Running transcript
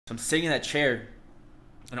I'm sitting in that chair,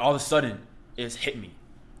 and all of a sudden, it just hit me.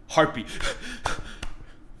 Heartbeat.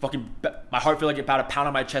 Fucking, my heart feels like about a pound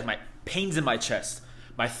on my chest. My pains in my chest.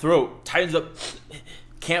 My throat tightens up.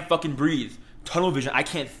 Can't fucking breathe. Tunnel vision. I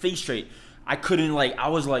can't think straight. I couldn't, like, I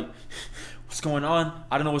was like, what's going on?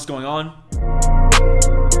 I don't know what's going on.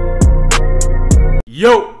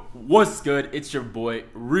 Yo, what's good? It's your boy,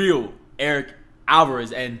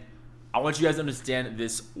 RealErickAlvarez, and I want you guys to understand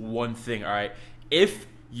this one thing, all right? If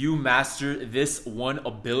you master this one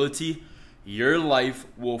ability, your life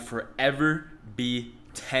will forever be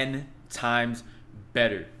 10 times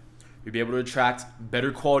better. You'll be able to attract better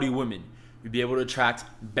quality women. You'll be able to attract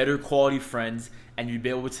better quality friends, and you'll be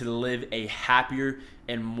able to live a happier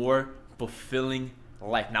and more fulfilling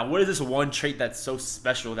life. Now, what is this one trait that's so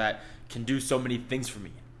special that can do so many things for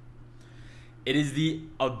me? It is the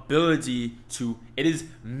ability to, it is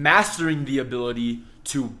mastering the ability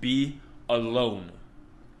to be alone.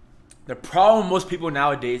 The problem with most people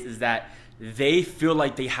nowadays is that they feel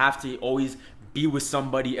like they have to always be with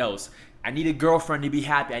somebody else. I need a girlfriend to be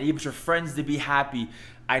happy. I need a bunch of friends to be happy.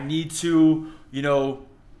 I need to,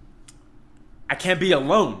 I can't be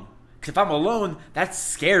alone. Because if I'm alone, that's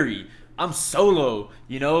scary. I'm solo,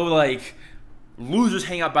 like losers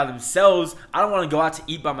hang out by themselves. I don't want to go out to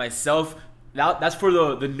eat by myself. That's for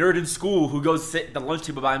the nerd in school who goes sit at the lunch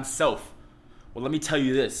table by himself. Well, let me tell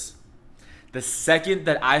you this. The second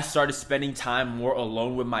that I started spending time more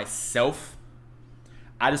alone with myself,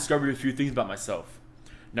 I discovered a few things about myself.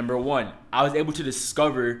 Number one, I was able to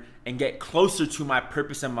discover and get closer to my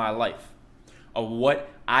purpose in my life of what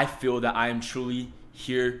I feel that I am truly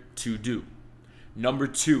here to do. Number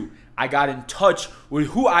two, I got in touch with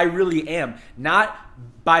who I really am, not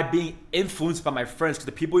by being influenced by my friends, because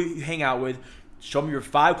the people you hang out with, show me your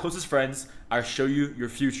 5 closest friends, I'll show you your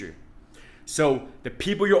future. So the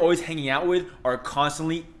people you're always hanging out with are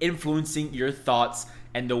constantly influencing your thoughts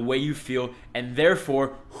and the way you feel, and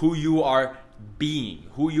therefore who you are being,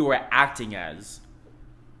 who you are acting as.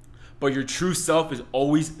 But your true self is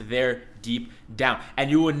always there deep down,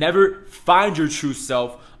 and you will never find your true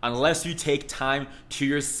self unless you take time to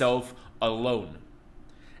yourself alone.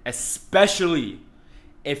 Especially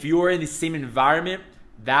if you are in the same environment,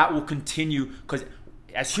 that will continue, because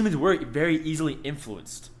as humans we're very easily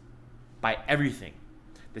influenced by everything.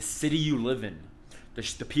 The city you live in,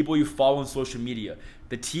 the people you follow on social media,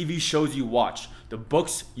 the TV shows you watch, the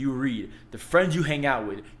books you read, the friends you hang out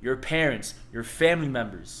with, your parents, your family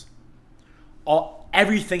members.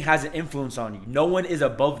 Everything has an influence on you. No one is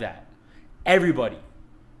above that. Everybody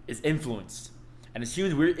is influenced. And as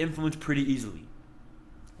humans, we're influenced pretty easily.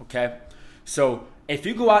 Okay? So if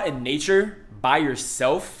you go out in nature by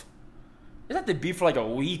yourself, it doesn't have to be for like a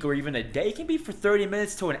week or even a day. It can be for 30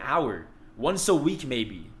 minutes to an hour. Once a week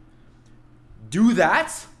maybe. Do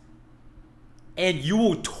that, and you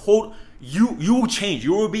will you will change.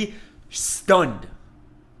 You will be stunned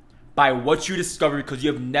by what you discover, because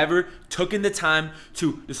you have never taken the time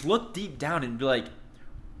to just look deep down and be like,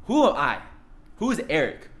 who am I? Who is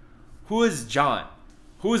Eric? Who is John?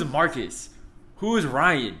 Who is Marcus? Who is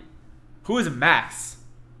Ryan? Who is Max?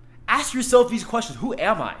 Ask yourself these questions. Who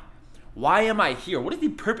am I? Why am I here? What is the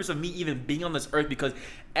purpose of me even being on this earth? Because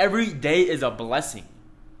every day is a blessing.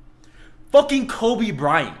 Fucking Kobe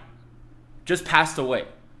Bryant just passed away.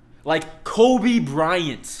 Like, Kobe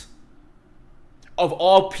Bryant, of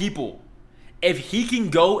all people, if he can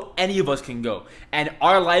go, any of us can go. And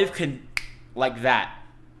our life can, like that.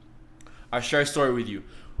 I'll share a story with you.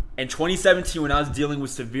 In 2017, when I was dealing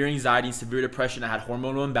with severe anxiety and severe depression, I had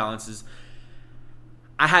hormonal imbalances.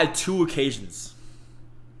 I had 2 occasions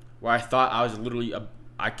where I thought I was literally,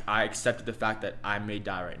 I accepted the fact that I may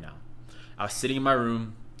die right now. I was sitting in my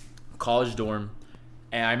room, college dorm,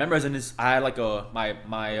 and I remember I was in this, I had like I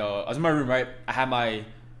was in my room, right? I had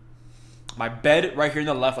my bed right here in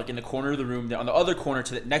the left, like in the corner of the room. Then on the other corner,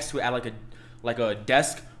 next to it, I had like a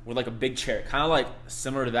desk with like a big chair, kind of like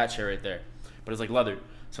similar to that chair right there, but it's like leather.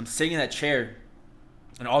 So I'm sitting in that chair,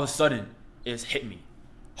 and all of a sudden, it just hit me.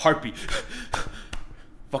 Heartbeat.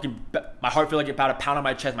 Fucking, my heart feels like about a pound on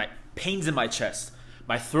my chest. My pains in my chest.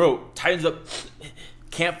 My throat tightens up.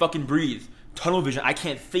 Can't fucking breathe. Tunnel vision. I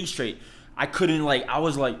can't think straight. I couldn't, like, I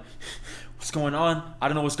was like, what's going on? I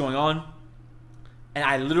don't know what's going on. And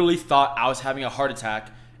I literally thought I was having a heart attack.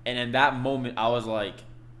 And in that moment, I was like,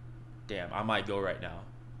 damn, I might go right now.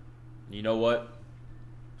 And you know what?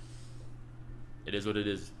 It is what it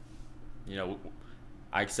is.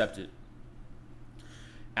 I accept it.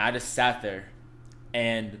 And I just sat there.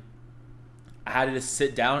 And I had to just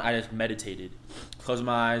sit down. I just meditated. Closed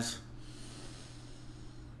my eyes.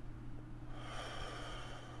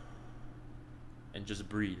 And and just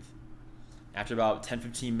breathe. After about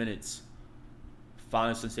 10-15 minutes,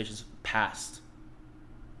 final sensations passed.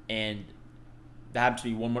 And that happened to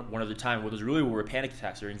me one other time where those really were panic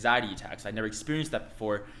attacks or anxiety attacks. I never experienced that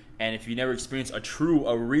before. And if you never experienced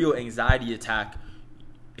a real anxiety attack,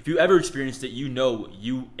 if you ever experienced it, you know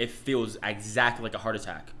it feels exactly like a heart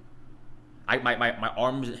attack. My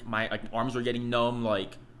arms were getting numb.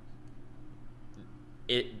 Like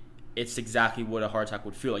it's exactly what a heart attack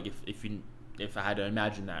would feel like if I had to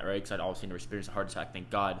imagine that, right? Because I'd obviously never experienced a heart attack, thank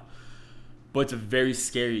God. But it's a very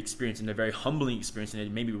scary experience and a very humbling experience, and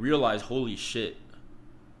it made me realize, holy shit,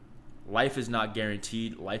 life is not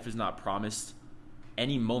guaranteed. Life is not promised.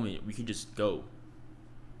 Any moment we could just go.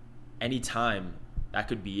 Anytime, that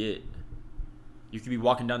could be it. You could be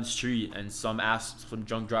walking down the street and some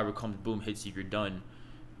drunk driver comes, boom, hits you, you're done.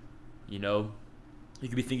 You know? You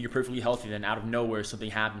could be thinking you're perfectly healthy, then out of nowhere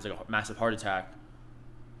something happens, like a massive heart attack.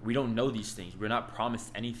 We don't know these things. We're not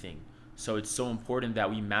promised anything. So it's so important that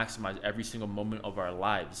we maximize every single moment of our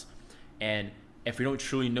lives. And if we don't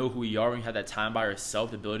truly know who we are, when we have that time by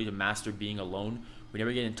ourselves, the ability to master being alone, we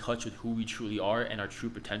never get in touch with who we truly are and our true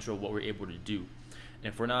potential of what we're able to do.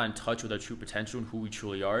 And if we're not in touch with our true potential and who we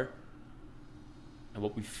truly are and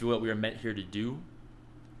what we feel that we are meant here to do,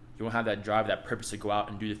 you won't have that drive, that purpose to go out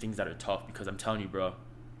and do the things that are tough. Because I'm telling you, bro,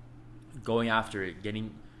 going after it,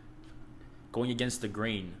 going against the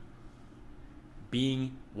grain,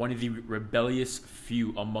 being one of the rebellious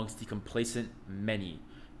few amongst the complacent many,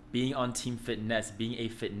 being on Team Fitnesse, being a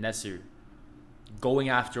fitnesser, going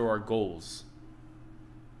after our goals,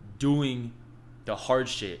 doing the hard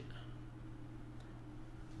shit,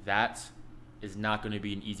 that is not going to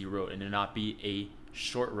be an easy road, and it'll not be a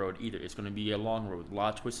short road either. It's going to be a long road, a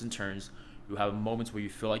lot of twists and turns. You have moments where you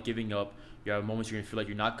feel like giving up. You have moments where you're going to feel like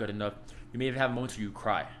you're not good enough. You may even have moments where you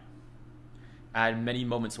cry. I had many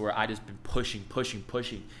moments where I just been pushing.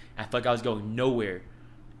 I felt like I was going nowhere.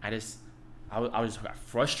 I just got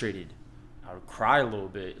frustrated. I would cry a little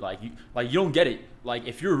bit. Like you don't get it. Like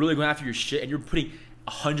if you're really going after your shit and you're putting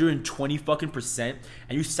 120 fucking percent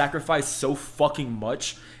and you sacrifice so fucking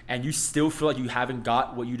much and you still feel like you haven't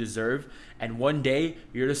got what you deserve, and one day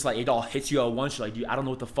you're just like, it all hits you at once. You're like, dude, I don't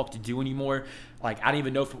know what the fuck to do anymore. Like I don't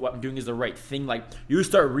even know if what I'm doing is the right thing. Like you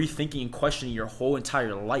start rethinking and questioning your whole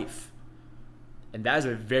entire life. And that is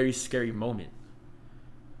a very scary moment.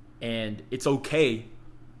 And it's okay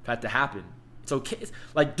for that to happen. It's okay. It's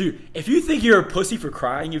like, dude, if you think you're a pussy for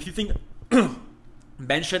crying, if you think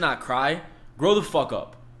men should not cry, grow the fuck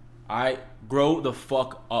up. Alright? Grow the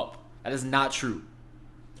fuck up. That is not true.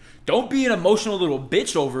 Don't be an emotional little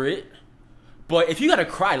bitch over it. But if you gotta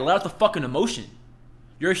cry, let out the fucking emotion.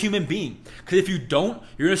 You're a human being. Because if you don't,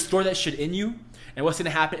 you're gonna store that shit in you. And what's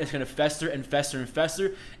going to happen? It's going to fester and fester and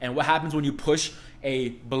fester. And what happens when you push a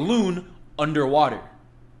balloon underwater?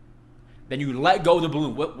 Then you let go of the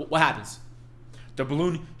balloon. What happens? The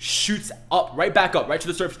balloon shoots up, right back up, right to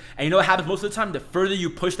the surface. And you know what happens most of the time? The further you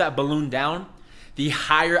push that balloon down, the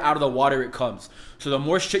higher out of the water it comes. So the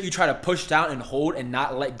more shit you try to push down and hold and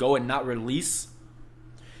not let go and not release,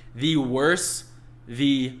 the worse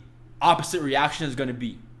the opposite reaction is going to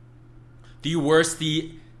be. The worse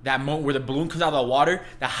that moment where the balloon comes out of the water,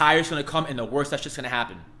 the higher it's gonna come and the worse that shit's gonna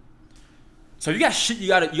happen. So if you got shit you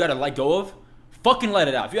gotta let go of, fucking let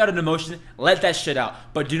it out. If you got an emotion, let that shit out.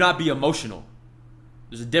 But do not be emotional.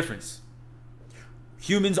 There's a difference.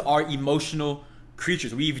 Humans are emotional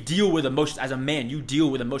creatures. We deal with emotions. As a man, you deal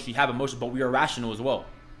with emotions. You have emotions, but we are rational as well.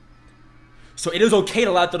 So it is okay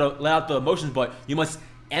to let out the emotions, but you must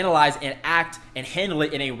analyze and act and handle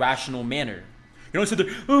it in a rational manner. You don't sit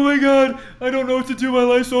there, oh my God, I don't know what to do, my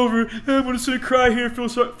life's over, I'm gonna sit and cry here and feel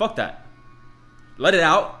sorry. Fuck that. Let it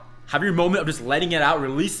out. Have your moment of just letting it out,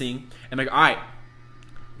 releasing, and be like, all right,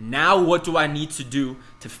 now what do I need to do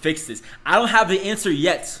to fix this? I don't have the answer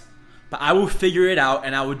yet, but I will figure it out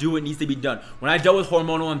and I will do what needs to be done. When I dealt with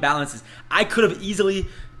hormonal imbalances, I could have easily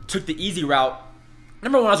took the easy route.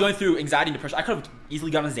 Remember when I was going through anxiety and depression, I could have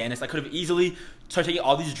easily gotten Xanax. I could have easily started taking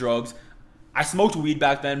all these drugs. I smoked weed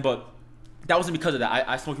back then, but that wasn't because of that.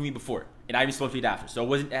 I smoked weed before, and I even smoked weed after,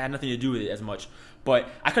 so it had nothing to do with it as much. But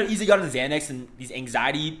I could have easily gotten Xanax and these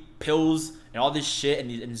anxiety pills and all this shit and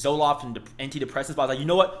Zoloft and antidepressants, but I was like, you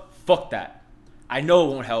know what? Fuck that. I know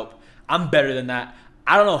it won't help. I'm better than that.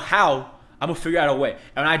 I don't know how. I'm going to figure out a way.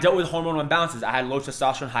 And when I dealt with hormonal imbalances, I had low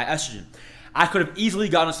testosterone, high estrogen. I could have easily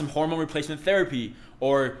gotten some hormone replacement therapy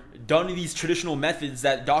or done these traditional methods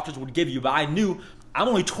that doctors would give you, but I knew I'm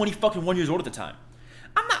only 21 years old at the time.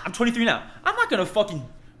 I'm 23 now. I'm not gonna fucking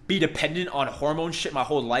be dependent on hormone shit my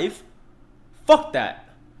whole life. Fuck that.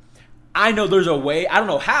 I know there's a way. I don't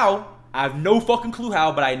know how, I have no fucking clue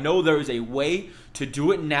how, but I know there is a way to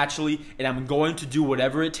do it naturally, and I'm going to do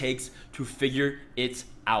whatever it takes to figure it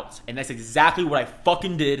out. And that's exactly what I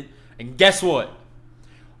fucking did. And guess what?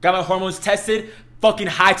 Got my hormones tested, fucking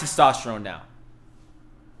high testosterone now.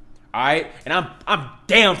 Alright? And I'm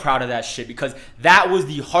damn proud of that shit, because that was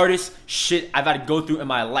the hardest shit I've had to go through in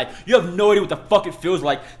my life. You have no idea what the fuck it feels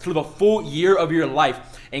like to live a full year of your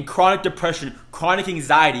life in chronic depression, chronic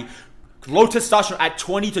anxiety, low testosterone at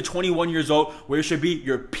 20 to 21 years old, where it should be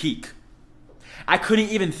your peak. I couldn't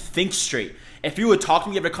even think straight. If you would talk to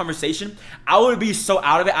me, have a conversation, I would be so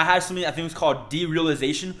out of it. I had something I think was called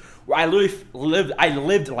derealization, where I literally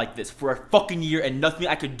lived like this for a fucking year, and nothing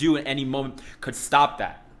I could do in any moment could stop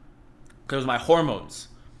that. Because it was my hormones.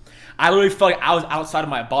 I literally felt like I was outside of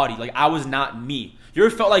my body. Like, I was not me. You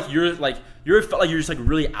ever felt like you're just like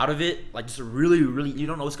really out of it? Like, just really, you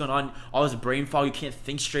don't know what's going on. All this brain fog, you can't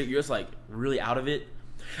think straight. You're just like really out of it.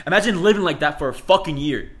 Imagine living like that for a fucking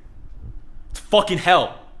year. It's fucking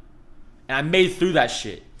hell. And I made it through that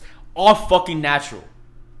shit. All fucking natural.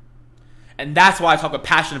 And that's why I talk with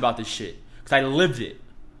passion about this shit. Because I lived it.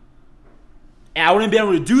 And I wouldn't be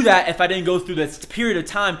able to do that if I didn't go through this period of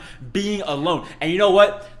time being alone. And you know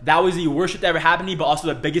what? That was the worst shit that ever happened to me, but also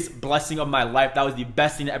the biggest blessing of my life. That was the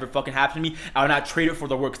best thing that ever fucking happened to me. I would not trade it for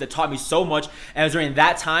the work, because it taught me so much. And it was during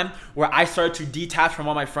that time where I started to detach from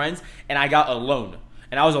all my friends, and I got alone.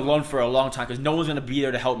 And I was alone for a long time, because no one's going to be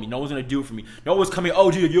there to help me. No one's going to do it for me. No one was coming,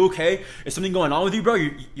 oh, dude, are you okay? Is something going on with you, bro?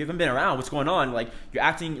 You haven't been around. What's going on? Like, you're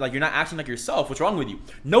not acting like yourself. What's wrong with you?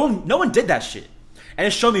 No one did that shit. And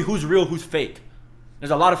it showed me who's real, who's fake.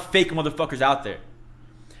 There's a lot of fake motherfuckers out there.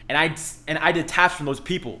 And I detached from those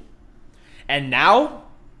people. And now,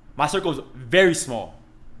 my circle is very small.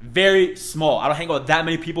 Very small. I don't hang out with that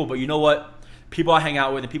many people, but you know what? People I hang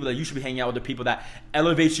out with, and people that you should be hanging out with, are people that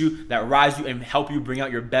elevate you, that rise you, and help you bring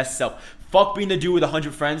out your best self. Fuck being the dude with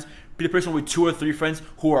 100 friends. Be the person with 2 or 3 friends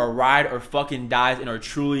who are ride or fucking dies and are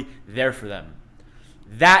truly there for them.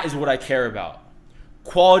 That is what I care about.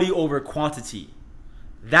 Quality over quantity.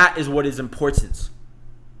 That is what is important.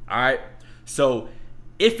 Alright? So,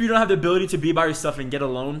 if you don't have the ability to be by yourself and get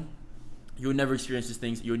alone, you'll never experience these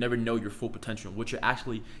things. You'll never know your full potential, what you're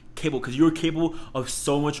actually capable, because you're capable of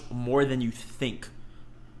so much more than you think.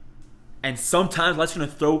 And sometimes life's gonna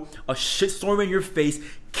throw a shitstorm in your face,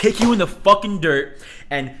 kick you in the fucking dirt,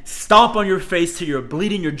 and stomp on your face till you're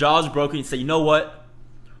bleeding, your jaw's broken, and say, you know what?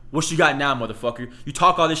 What you got now, motherfucker? You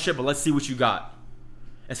talk all this shit, but let's see what you got.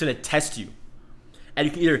 Instead of test you. And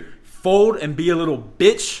you can either fold and be a little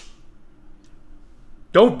bitch,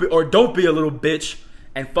 don't be a little bitch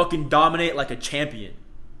and fucking dominate like a champion.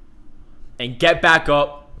 And get back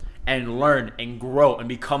up and learn and grow and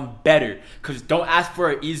become better. Because don't ask for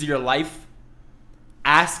an easier life.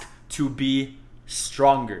 Ask to be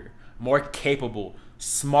stronger, more capable,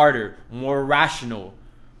 smarter, more rational,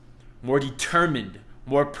 more determined,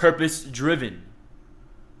 more purpose-driven.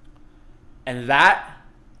 And that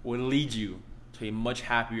will lead you to a much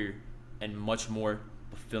happier and much more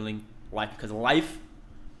fulfilling life. Because life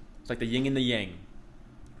is like the yin and the yang,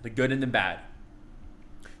 the good and the bad.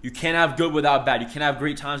 You can't have good without bad. You can't have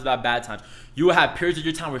great times without bad times. You will have periods of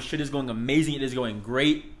your time where shit is going amazing, it is going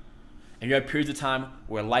great, and you have periods of time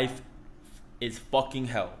where life is fucking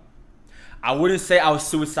hell. I wouldn't say I was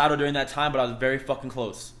suicidal during that time, but I was very fucking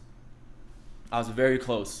close. I was very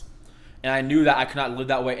close. And I knew that I could not live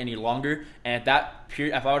that way any longer. And at that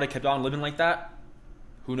period, if I would have kept on living like that,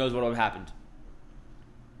 who knows what would have happened.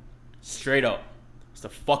 Straight up. It's the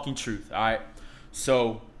fucking truth, alright?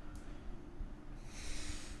 So,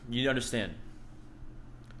 you need to understand.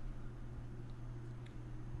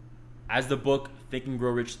 As the book Think and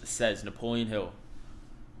Grow Rich says, Napoleon Hill,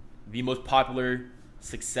 the most popular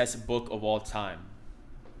success book of all time,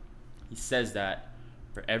 he says that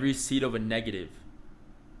for every seed of a negative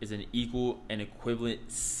is an equal and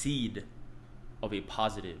equivalent seed of a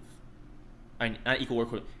positive. I mean, not equal or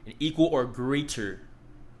equivalent, an equal or greater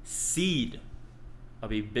seed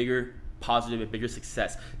of a bigger positive, a bigger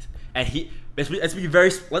success. And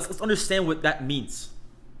let's understand what that means.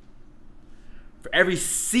 For every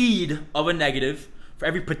seed of a negative, for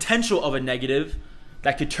every potential of a negative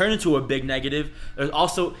that could turn into a big negative, there's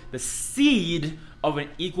also the seed of an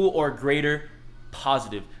equal or greater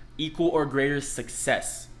positive, equal or greater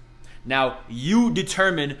success. Now, you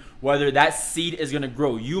determine whether that seed is going to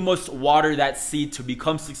grow. You must water that seed to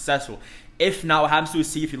become successful. If not, what happens to a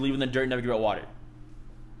seed if you leave it in the dirt and never give it water?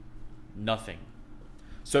 Nothing.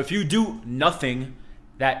 So if you do nothing,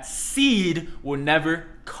 that seed will never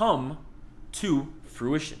come to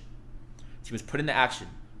fruition. So you must put in the action,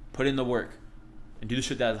 put in the work, and do the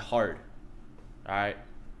shit that is hard. Alright?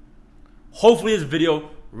 Hopefully this video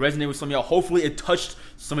resonated with some of y'all. Hopefully it touched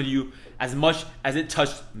some of you as much as it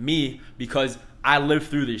touched me, because I lived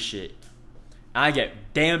through this shit. And I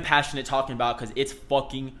get damn passionate talking about it because it's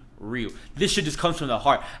fucking real. This shit just comes from the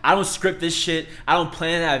heart. I don't script this shit. I don't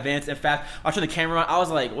plan in advance. In fact, I turned the camera on. I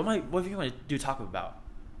was like, what do you want to do talk about?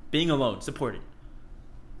 Being alone, supported.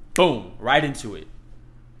 Boom, right into it.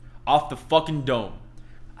 Off the fucking dome.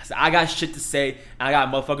 I said, I got shit to say, and I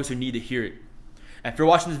got motherfuckers who need to hear it. And if you're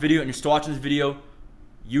watching this video and you're still watching this video,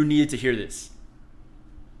 you needed to hear this.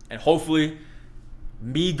 And hopefully,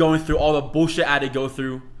 me going through all the bullshit I had to go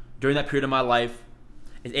through during that period of my life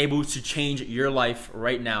is able to change your life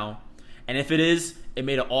right now. And if it is, it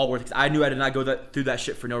made it all worth it. Because I knew I did not go through that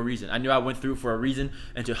shit for no reason. I knew I went through it for a reason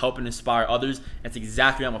and to help and inspire others. That's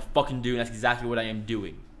exactly what I'm fucking doing. That's exactly what I am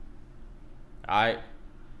doing. Alright?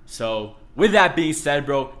 So, with that being said,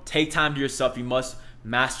 bro, take time to yourself. You must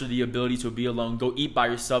master the ability to be alone. Go eat by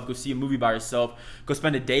yourself. Go see a movie by yourself. Go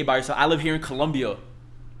spend a day by yourself. I live here in Colombia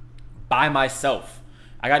by myself.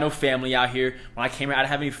 I got no family out here. When I came here, I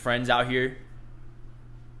didn't have any friends out here.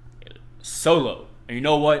 Solo. And you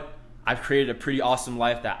know what? I've created a pretty awesome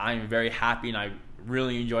life that I am very happy and I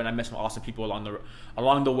really enjoy, and I met some awesome people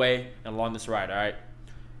along the way and along this ride, all right?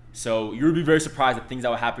 So you would be very surprised at things that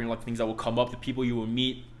will happen, like things that will come up, the people you will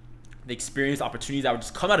meet, the experience, opportunities that would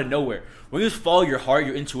just come out of nowhere. When you just follow your heart,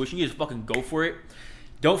 your intuition, you just fucking go for it.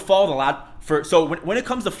 Don't follow the loud. So when it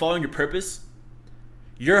comes to following your purpose,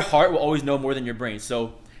 your heart will always know more than your brain.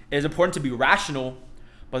 So it is important to be rational,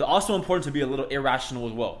 but it's also important to be a little irrational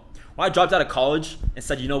as well. When I dropped out of college and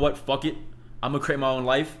said, you know what, fuck it, I'm gonna create my own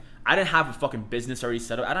life, I didn't have a fucking business already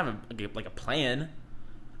set up. I didn't have like a plan.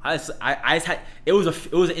 I just had, it was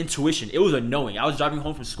an intuition. It was a knowing. I was driving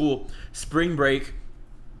home from school, spring break,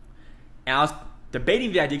 and I was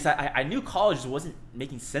debating the idea because I knew college wasn't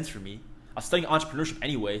making sense for me. I was studying entrepreneurship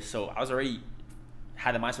anyway, so I was already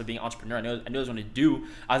had the mindset of being an entrepreneur. I knew what I was going to do.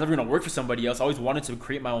 I was never going to work for somebody else. I always wanted to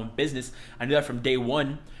create my own business. I knew that from day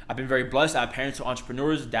one. I've been very blessed. I have parents who are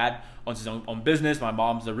entrepreneurs. Dad owns his own business. My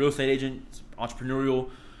mom's a real estate agent, entrepreneurial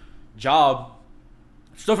job.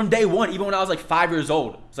 So from day one, even when I was like 5 years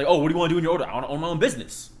old, it's like, oh, what do you want to do when you're older? I want to own my own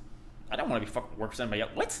business. I don't want to be fucking work for somebody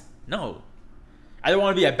else. What? No. I either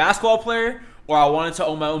want to be a basketball player or I wanted to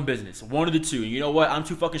own my own business. One of the two. And you know what? I'm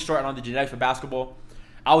too fucking short. I don't have the genetics for basketball.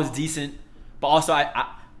 I was decent, but also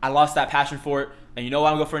I lost that passion for it. And you know what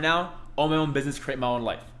I'm going to go for now? Own my own business, create my own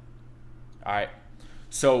life. All right.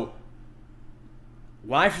 So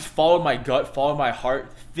when I just followed my gut, followed my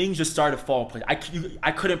heart, things just started to fall in place.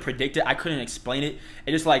 I couldn't predict it. I couldn't explain it.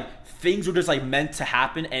 It just like things were just like meant to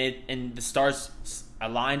happen, and the stars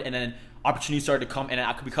aligned, and then opportunities started to come.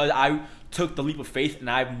 And because I took the leap of faith, and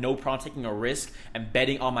I have no problem taking a risk and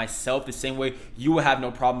betting on myself the same way you will have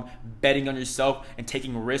no problem betting on yourself and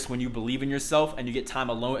taking risks when you believe in yourself and you get time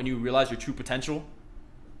alone and you realize your true potential.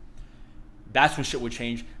 That's when shit will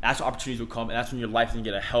change. That's when opportunities will come, and that's when your life is gonna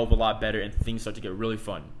get a hell of a lot better and things start to get really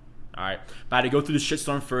fun. All right, but I had to go through the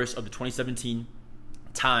shitstorm first of the 2017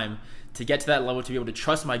 time to get to that level, to be able to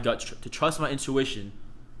trust my gut, to trust my intuition,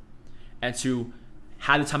 and to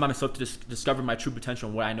have the time by myself to discover my true potential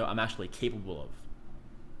and what I know I'm actually capable of.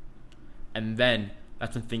 And then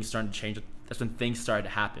that's when things started to change. That's when things started to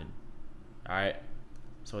happen. All right.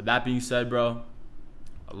 So with that being said, bro,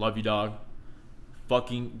 I love you, dog.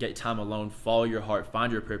 Fucking get time alone. Follow your heart.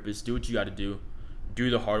 Find your purpose. Do what you got to do. Do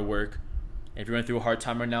the hard work. And if you're going through a hard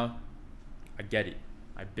time right now, I get it.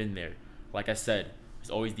 I've been there. Like I said, there's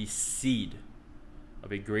always the seed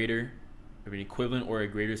of an equivalent or a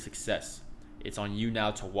greater success. It's on you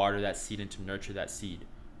now to water that seed and to nurture that seed.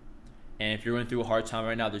 And if you're going through a hard time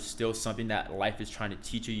right now, there's still something that life is trying to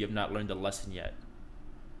teach you. You have not learned the lesson yet.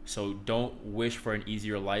 So don't wish for an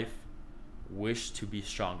easier life. Wish to be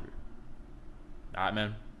stronger. All right,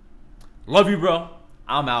 man. Love you, bro.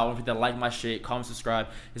 I'm out. Don't forget to like my shit, comment, subscribe.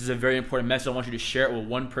 This is a very important message. I want you to share it with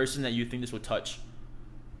one person that you think this will touch.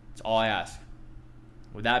 That's all I ask.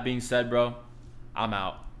 With that being said, bro, I'm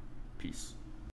out. Peace.